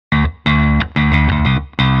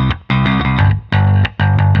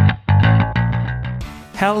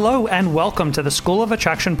Hello and welcome to the School of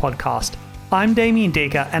Attraction podcast. I'm Damien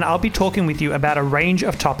Deeker and I'll be talking with you about a range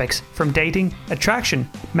of topics from dating, attraction,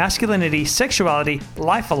 masculinity, sexuality,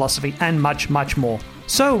 life philosophy, and much, much more.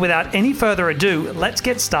 So without any further ado, let's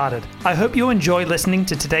get started. I hope you enjoy listening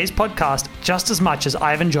to today's podcast just as much as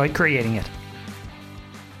I've enjoyed creating it.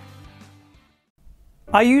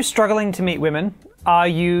 Are you struggling to meet women? Are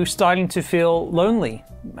you starting to feel lonely?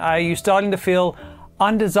 Are you starting to feel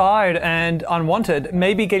undesired and unwanted?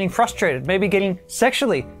 Maybe getting frustrated, maybe getting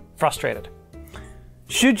sexually frustrated.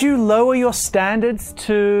 Should you lower your standards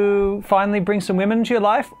to finally bring some women into your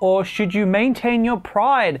life, or should you maintain your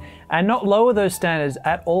pride and not lower those standards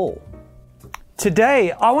at all?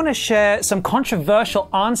 Today, I want to share some controversial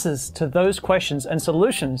answers to those questions and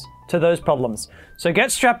solutions to those problems. So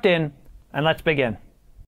get strapped in and let's begin.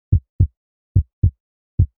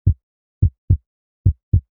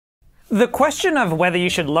 The question of whether you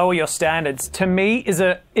should lower your standards, to me, is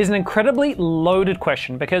an incredibly loaded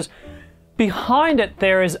question, because behind it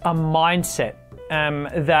there is a mindset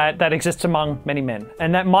that exists among many men.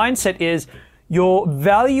 And that mindset is your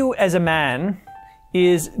value as a man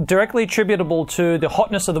is directly attributable to the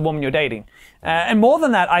hotness of the woman you're dating. And more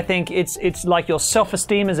than that, I think it's like your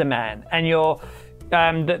self-esteem as a man and your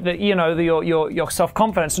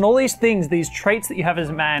self-confidence and all these things, these traits that you have as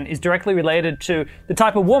a man is directly related to the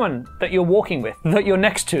type of woman that you're walking with, that you're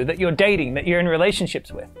next to, that you're dating, that you're in relationships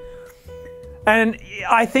with. And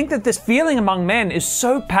I think that this feeling among men is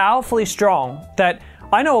so powerfully strong that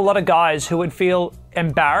I know a lot of guys who would feel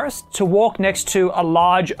embarrassed to walk next to a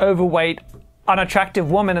large, overweight, unattractive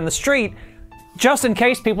woman in the street just in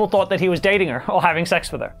case people thought that he was dating her or having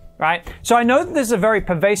sex with her. Right? So I know that this is a very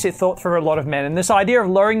pervasive thought for a lot of men, and this idea of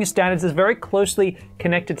lowering your standards is very closely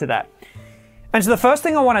connected to that. And so the first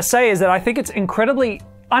thing I want to say is that I think it's incredibly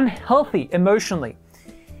unhealthy emotionally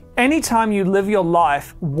anytime you live your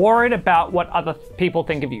life worried about what other people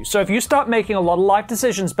think of you. So if you start making a lot of life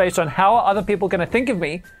decisions based on how are other people going to think of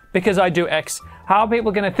me because I do X, how are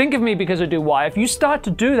people going to think of me because I do Y, if you start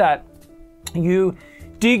to do that, you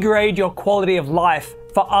degrade your quality of life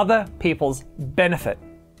for other people's benefit.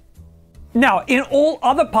 Now, in all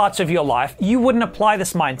other parts of your life, you wouldn't apply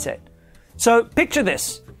this mindset. So picture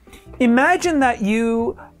this. Imagine that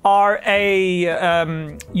you are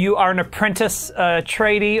an apprentice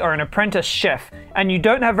tradie or an apprentice chef, and you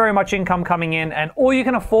don't have very much income coming in, and all you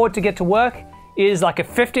can afford to get to work is like a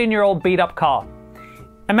 15-year-old beat-up car.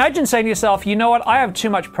 Imagine saying to yourself, you know what, I have too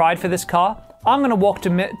much pride for this car. I'm going to walk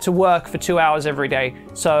to work for 2 hours every day,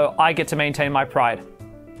 so I get to maintain my pride.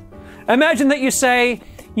 Imagine that you say,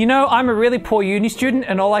 you know, I'm a really poor uni student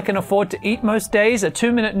and all I can afford to eat most days are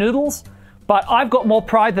 2-minute noodles, but I've got more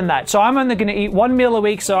pride than that. So I'm only going to eat one meal a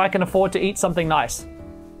week so I can afford to eat something nice.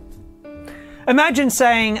 Imagine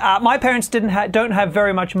saying, my parents don't have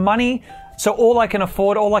very much money, so all I can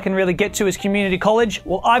afford, all I can really get to is community college.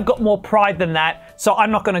 Well, I've got more pride than that, so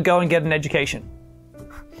I'm not going to go and get an education.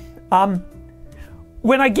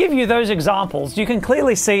 When I give you those examples, you can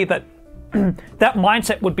clearly see that that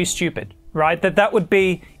mindset would be stupid. Right? That would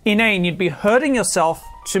be inane. You'd be hurting yourself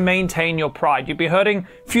to maintain your pride. You'd be hurting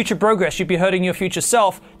future progress. You'd be hurting your future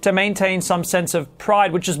self to maintain some sense of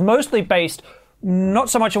pride, which is mostly based not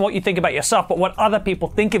so much on what you think about yourself, but what other people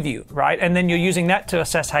think of you, right? And then you're using that to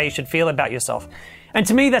assess how you should feel about yourself. And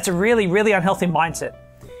to me, that's a really, really unhealthy mindset.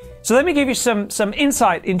 So let me give you some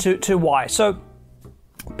insight into why. So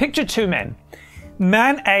picture two men,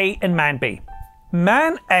 man A and man B.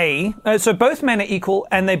 Man A, so both men are equal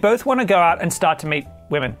and they both want to go out and start to meet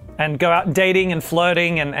women and go out dating and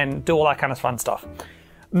flirting and do all that kind of fun stuff.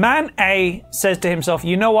 Man A says to himself,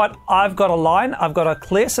 you know what, I've got a line, I've got a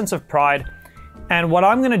clear sense of pride, and what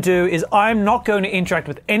I'm going to do is I'm not going to interact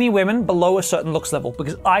with any women below a certain looks level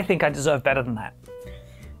because I think I deserve better than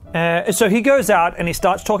that. So he goes out and he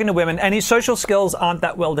starts talking to women, and his social skills aren't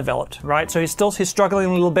that well developed, right? So he's struggling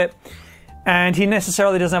a little bit. And he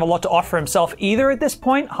necessarily doesn't have a lot to offer himself either at this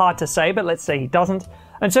point. Hard to say, but let's say he doesn't.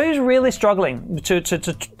 And so he's really struggling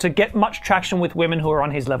to get much traction with women who are on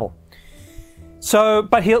his level. So,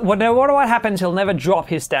 but what happens? He'll never drop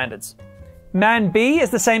his standards. Man B is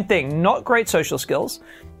the same thing. Not great social skills.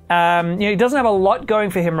 He doesn't have a lot going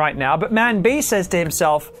for him right now. But man B says to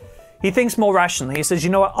himself, he thinks more rationally. He says, you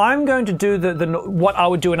know what? I'm going to do what I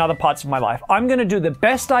would do in other parts of my life. I'm going to do the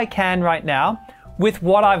best I can right now with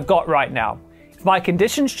what I've got right now. If my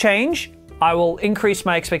conditions change, I will increase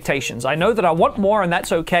my expectations. I know that I want more and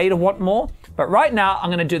that's okay to want more, but right now I'm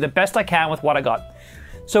going to do the best I can with what I got.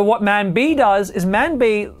 So what man B does is man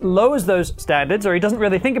B lowers those standards, or he doesn't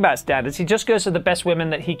really think about standards. He just goes to the best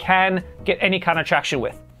women that he can get any kind of traction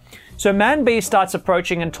with. So man B starts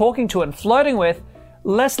approaching and talking to and flirting with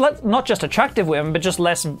not just attractive women, but just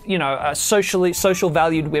less, social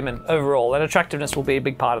valued women overall. And attractiveness will be a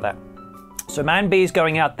big part of that. So man B is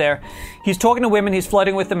going out there. He's talking to women, he's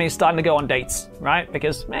flirting with them, he's starting to go on dates, right?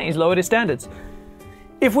 Because, man, he's lowered his standards.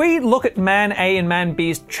 If we look at man A and man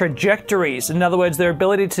B's trajectories, in other words, their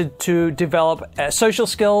ability to develop social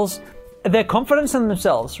skills, their confidence in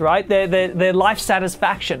themselves, right? Their life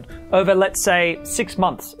satisfaction over, let's say, 6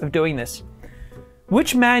 months of doing this.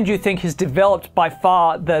 Which man do you think has developed by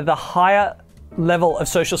far the higher level of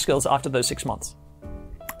social skills after those 6 months?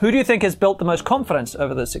 Who do you think has built the most confidence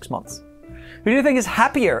over those 6 months? Who do you think is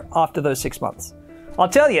happier after those 6 months? I'll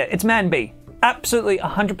tell you, it's man B. Absolutely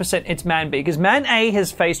 100% it's man B, because man A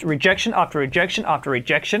has faced rejection after rejection after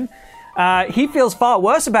rejection. He feels far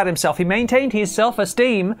worse about himself. He maintained his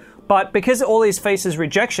self-esteem, but because all he faces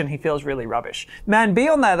rejection, he feels really rubbish. Man B,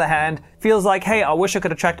 on the other hand, feels like, hey, I wish I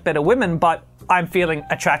could attract better women, but I'm feeling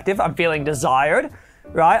attractive, I'm feeling desired,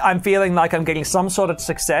 right? I'm feeling like I'm getting some sort of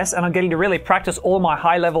success, and I'm getting to really practice all my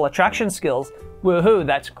high-level attraction skills. Woohoo,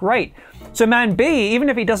 that's great. So man B, even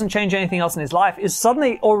if he doesn't change anything else in his life, is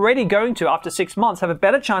suddenly already going to, after 6 months, have a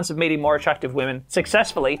better chance of meeting more attractive women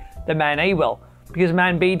successfully than man A will, because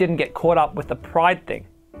man B didn't get caught up with the pride thing.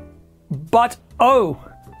 But, oh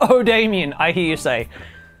Damien, I hear you say,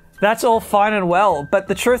 that's all fine and well, but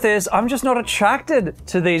the truth is, I'm just not attracted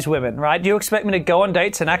to these women, right? Do you expect me to go on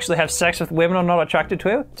dates and actually have sex with women I'm not attracted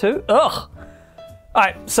to? Ugh.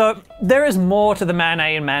 Alright, so there is more to the man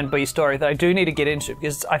A and man B story that I do need to get into,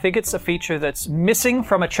 because I think it's a feature that's missing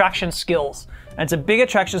from attraction skills. And it's a big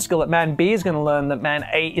attraction skill that man B is going to learn that man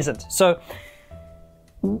A isn't. So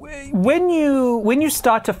when you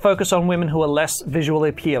start to focus on women who are less visually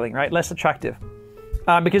appealing, right, less attractive,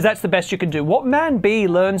 because that's the best you can do, what man B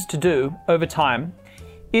learns to do over time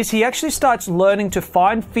is he actually starts learning to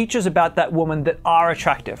find features about that woman that are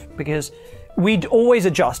attractive, because we'd always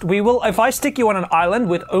adjust. We will, if I stick you on an island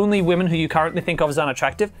with only women who you currently think of as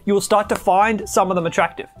unattractive, you will start to find some of them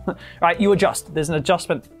attractive, right? You adjust. There's an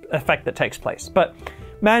adjustment effect that takes place. But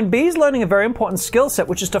man B is learning a very important skill set,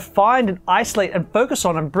 which is to find and isolate and focus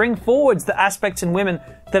on and bring forwards the aspects in women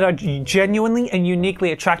that are genuinely and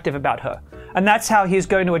uniquely attractive about her. And that's how he's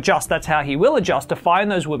going to adjust. That's how he will adjust to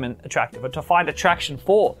find those women attractive, or to find attraction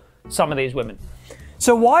for some of these women.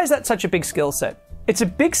 So why is that such a big skill set? It's a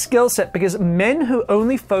big skill set because men who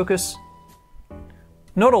only focus,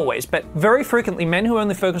 not always, but very frequently, men who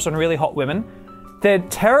only focus on really hot women, they're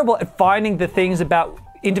terrible at finding the things about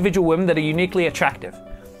individual women that are uniquely attractive.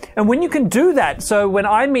 And when you can do that, so when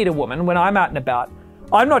I meet a woman, when I'm out and about,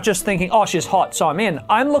 I'm not just thinking, oh, she's hot, so I'm in.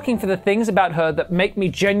 I'm looking for the things about her that make me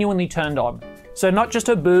genuinely turned on. So not just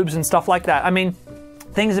her boobs and stuff like that. I mean,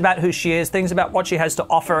 things about who she is, things about what she has to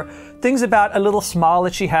offer, things about a little smile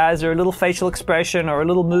that she has, or a little facial expression, or a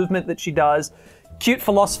little movement that she does, cute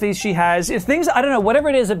philosophies she has, things, I don't know, whatever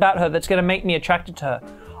it is about her that's going to make me attracted to her.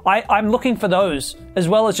 I'm looking for those, as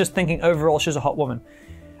well as just thinking overall she's a hot woman.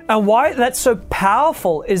 And why that's so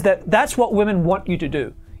powerful is that that's what women want you to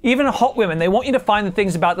do. Even hot women, they want you to find the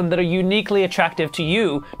things about them that are uniquely attractive to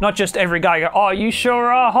you, not just every guy go, oh, you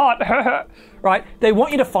sure are hot, right? They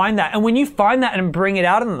want you to find that. And when you find that and bring it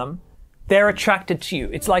out in them, they're attracted to you.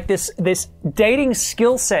 It's like this dating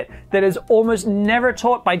skill set that is almost never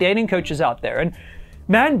taught by dating coaches out there. And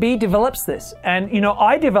man B develops this. And,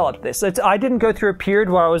 I developed this. I didn't go through a period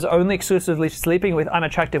where I was only exclusively sleeping with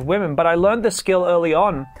unattractive women, but I learned this skill early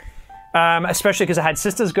on, especially because I had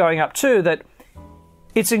sisters growing up too, that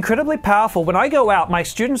it's incredibly powerful. When I go out, my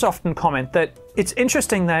students often comment that it's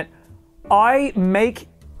interesting that I make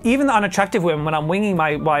even the unattractive women, when I'm winging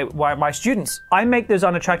my students, I make those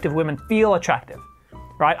unattractive women feel attractive,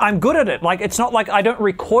 right? I'm good at it. Like, it's not like I don't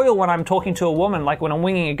recoil when I'm talking to a woman, like when I'm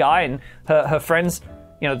winging a guy and her friends,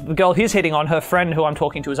 the girl he's hitting on, her friend who I'm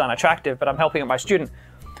talking to is unattractive, but I'm helping out my student.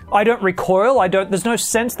 I don't recoil. There's no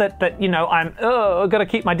sense that I'm, I've got to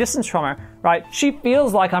keep my distance from her, right? She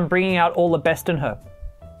feels like I'm bringing out all the best in her.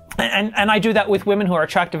 And I do that with women who are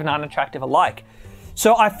attractive and unattractive alike.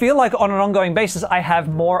 So I feel like on an ongoing basis, I have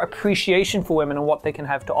more appreciation for women and what they can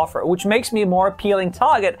have to offer, which makes me a more appealing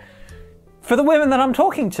target for the women that I'm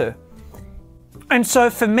talking to. And so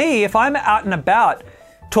for me, if I'm out and about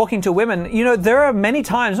talking to women, there are many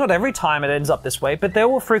times, not every time it ends up this way, but there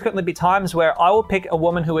will frequently be times where I will pick a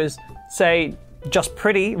woman who is, say, just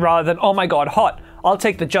pretty rather than, oh my God, hot. I'll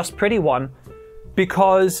take the just pretty one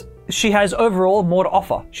because she has overall more to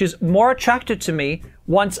offer. She's more attracted to me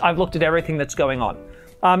once I've looked at everything that's going on.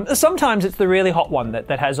 Sometimes it's the really hot one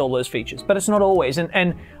that has all those features, but it's not always.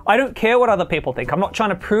 And I don't care what other people think. I'm not trying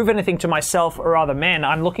to prove anything to myself or other men.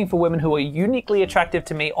 I'm looking for women who are uniquely attractive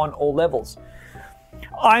to me on all levels.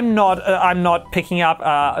 I'm not picking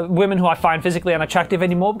up women who I find physically unattractive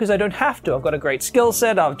anymore because I don't have to. I've got a great skill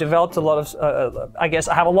set. I've developed a lot of, I guess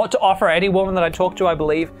I have a lot to offer any woman that I talk to, I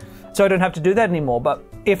believe. So I don't have to do that anymore. But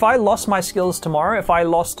if I lost my skills tomorrow, if I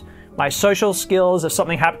lost my social skills, if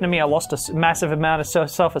something happened to me, I lost a massive amount of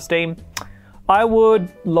self-esteem, I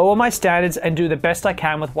would lower my standards and do the best I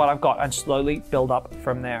can with what I've got and slowly build up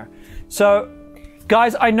from there. So,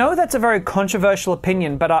 guys, I know that's a very controversial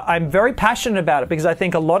opinion, but I'm very passionate about it because I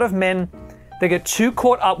think a lot of men, they get too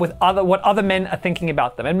caught up with what other men are thinking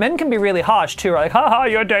about them. And men can be really harsh too, right? Like, ha,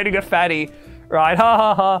 you're dating a fatty, right?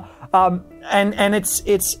 Ha, ha, ha. And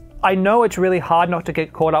it's I know it's really hard not to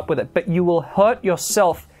get caught up with it, but you will hurt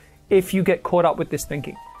yourself if you get caught up with this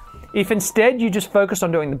thinking. If instead you just focus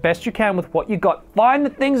on doing the best you can with what you got, find the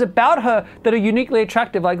things about her that are uniquely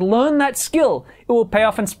attractive, like learn that skill, it will pay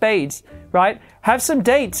off in spades, right? Have some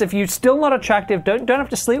dates. If you're still not attractive, don't have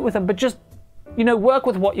to sleep with them, but just, work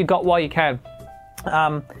with what you got while you can.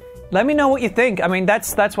 Let me know what you think. I mean,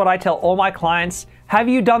 that's what I tell all my clients. Have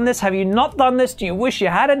you done this? Have you not done this? Do you wish you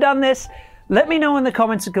had done this? Let me know in the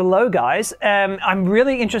comments below, guys. I'm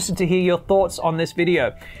really interested to hear your thoughts on this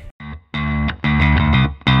video.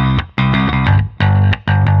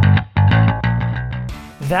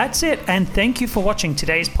 That's it, and thank you for watching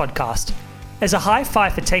today's podcast. As a high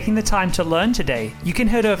five for taking the time to learn today, you can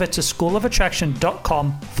head over to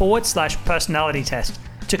schoolofattraction.com/personality test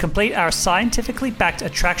to complete our scientifically backed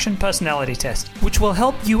attraction personality test, which will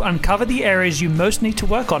help you uncover the areas you most need to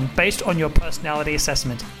work on based on your personality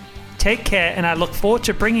assessment. Take care, and I look forward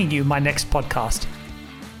to bringing you my next podcast.